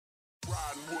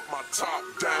top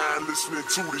down, listening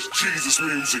to this Jesus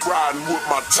music. Riding with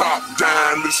my top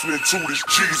down, listening to this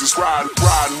Jesus. Riding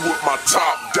with my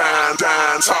top down,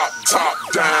 top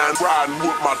down. Riding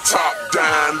with my top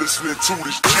down, listening to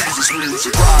this Jesus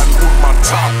music. Riding with my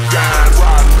top down,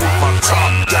 riding with my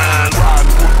top down,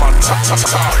 riding with my top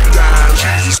down.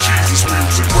 Jesus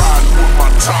music. Riding with my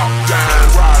top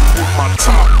down, riding with my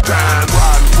top down,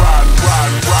 riding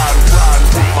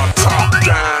with my top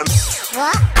down.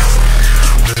 What?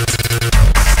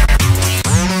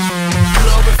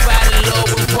 Glorify the Lord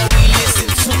with what we listen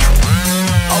to.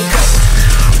 Okay.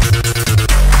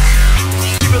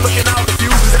 Keep it looking out the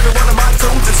fuses, every one of my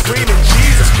tunes is screaming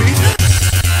Jesus, Jesus.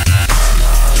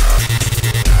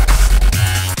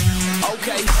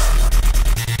 Okay.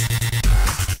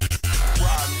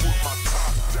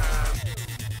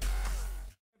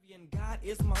 God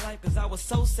is my life, cause I was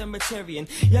so cemeterian.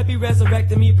 Yet be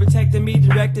resurrecting me, protecting me,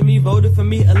 directing me, voted for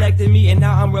me, elected me, and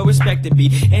now I'm well respected.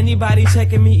 Be anybody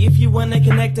checking me, if you wanna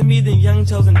connect to me, then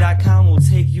youngchosen.com will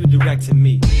take you direct to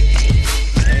me.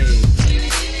 Hey.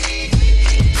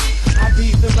 I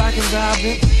beat the rock and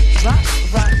Robin, rock,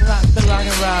 the rock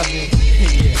and Robin.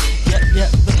 yeah,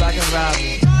 the rock and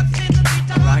Robin.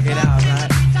 I rock it out,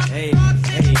 right? Hey, I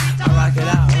rock it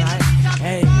out, right?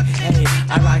 Hey,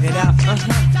 I rock it out,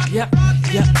 Yep,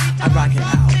 I rock it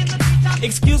out.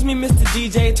 Excuse me, Mr.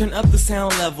 DJ, turn up the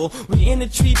sound level. We in the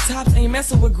treetops, ain't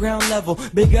messing with ground level.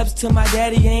 Big ups to my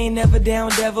daddy, ain't never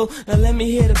down, devil. Now let me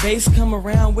hear the bass come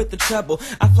around with the treble.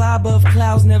 I fly above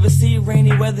clouds, never see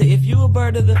rainy weather. If you a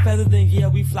bird of the feather, then yeah,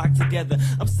 we flock together.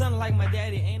 I'm something like my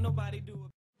daddy, ain't nobody do it.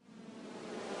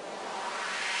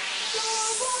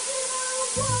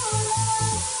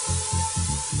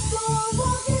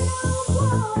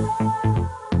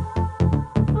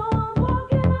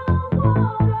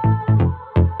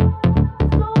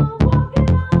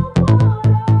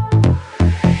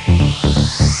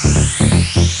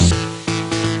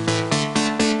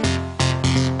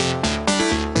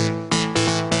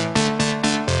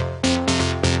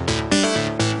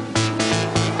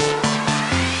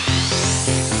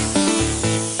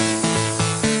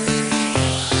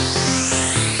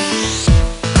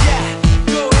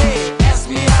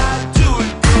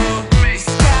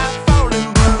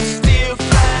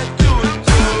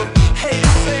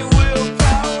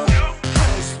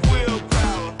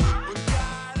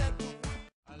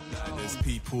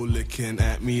 Looking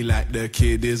at me like the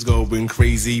kid is going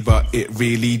crazy, but it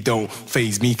really don't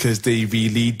faze me, cause they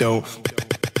really don't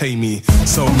pay me.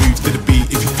 So move to the beat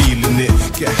if you're feeling it.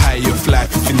 Get high or fly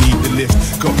if you need the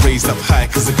lift. Got raised up high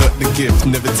cause I got the gift.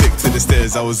 Never ticked to the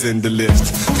stairs, I was in the lift.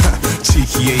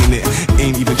 Cheeky ain't it?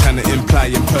 Ain't even trying to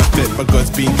imply I'm perfect, but God's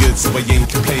been good so I ain't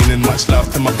complaining. Much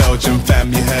love to my Belgian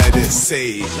fam, you heard it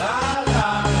say la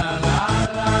la la la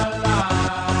la la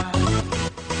la.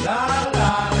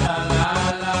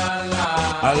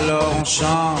 Alors on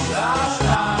chante.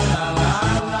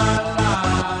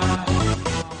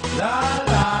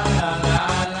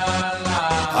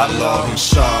 Alors on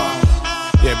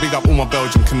chante. Yeah, big up all my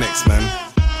Belgian connects, man.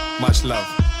 Much love.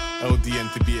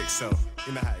 LDN to BXL.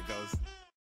 You know how it goes.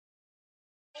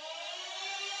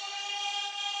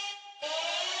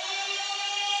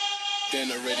 They're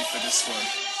not ready for this one.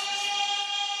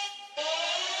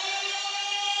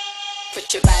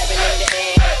 Put your Bible in the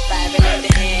hand, Bible in the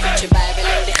hand, put your Bible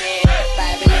in the hand,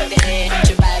 Bible in the hand, put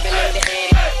your Bible in the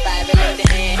hand, Bible in the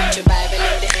hand, put your Bible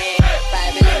in the hand,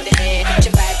 Bible in the hand, put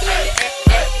your Bible in the hand,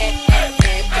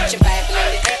 put your Bible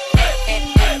in the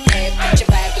hand, put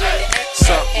your Bible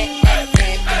in the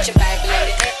hand, put your Bible in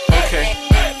the hand. Okay.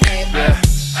 Yeah.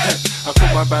 I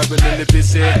put my Bible in the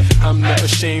busy. I'm not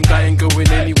ashamed, I ain't going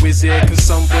anywhere. Can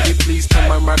somebody please turn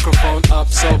my microphone up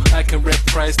so I can rep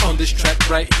Christ on this track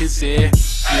right here?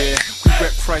 Yeah, we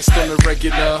rep Christ on the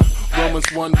regular. Romans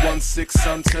 1:16,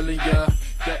 I'm telling ya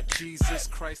that Jesus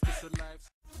Christ is alive.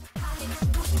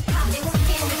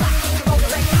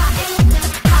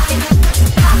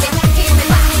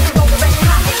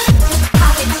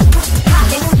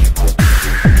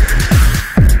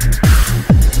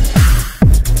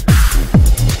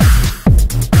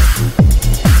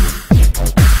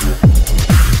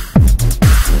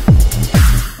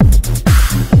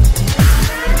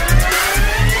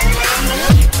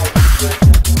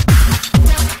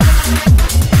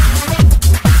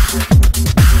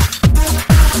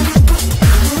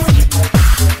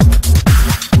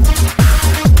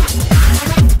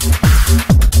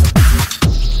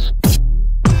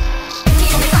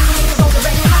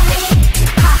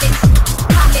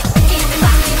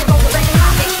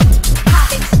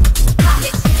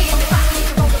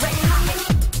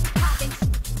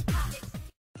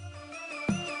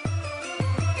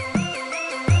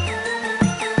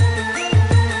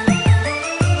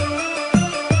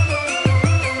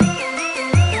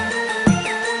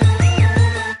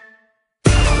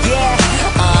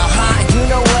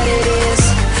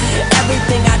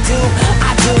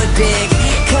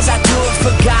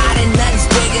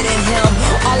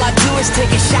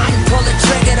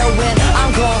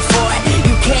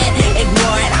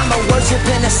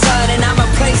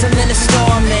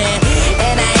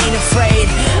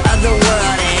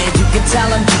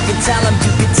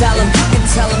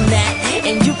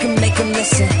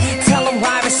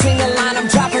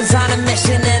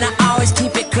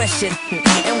 salvation.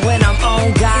 And when I'm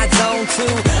on God's own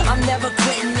too, I'm never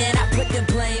quitting it, I put the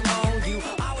blame on you.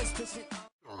 Always pushing.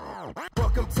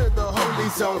 Welcome to the holy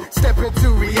zone, step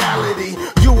into reality.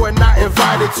 You are not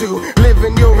invited to live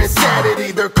in your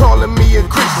insanity. They're calling me a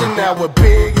Christian now, a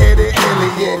big-headed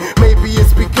alien. Maybe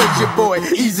it's because your boy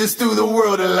eases through the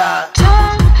world a lot.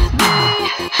 Don't be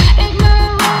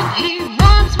ignorant, he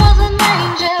once was an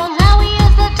angel, now he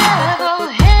is the devil.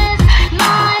 His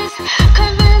lies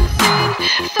convincing,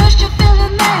 first you feel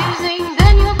amazing,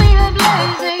 then you'll be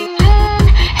ablazing. In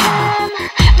him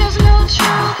there's no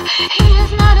truth, he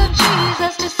is not of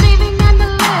Jesus, deceiving and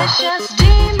malicious.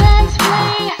 Demons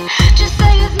flee, just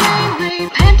say his name,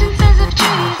 repentance is of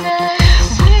Jesus.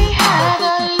 We have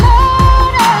a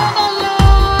Lord of our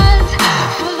lords,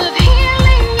 full of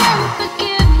healing and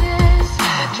forgiveness,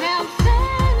 drown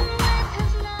sin with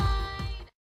his light.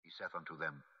 He saith unto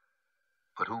them,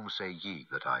 But whom say ye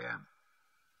that I am?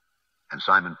 And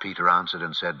Simon Peter answered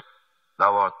and said,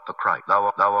 Thou art the Christ, thou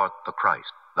art the Christ,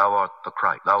 thou art the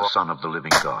Christ, thou art the Son of the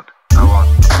living God. Thou art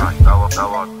the Christ, thou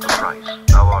art the Christ,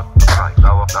 thou art the Christ,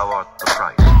 thou art the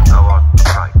Christ, thou art the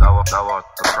Christ, thou art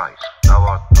the Christ, thou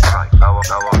art the Christ, thou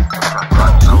art the Christ,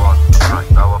 thou art the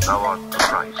Christ, thou art the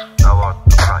Christ, thou art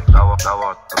the Christ, thou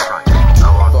art the Christ,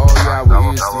 thou art For all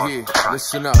y'all ears to hear,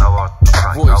 listen up.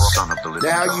 Voice.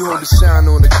 Now you heard the sound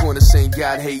on the corner saying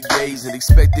God hate gays and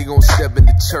expect they gon' step in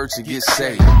the church and get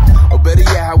saved. Or better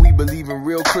yet, how we believe in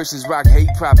real Christians rock hate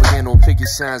propaganda on picket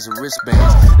signs and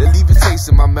wristbands. They leave a taste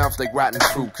in my mouth like rotten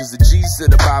fruit, cause the Jesus of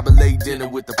the Bible laid dinner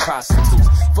with the prostitutes.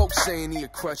 Folks saying he a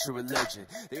crutch or a legend.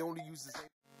 They only use his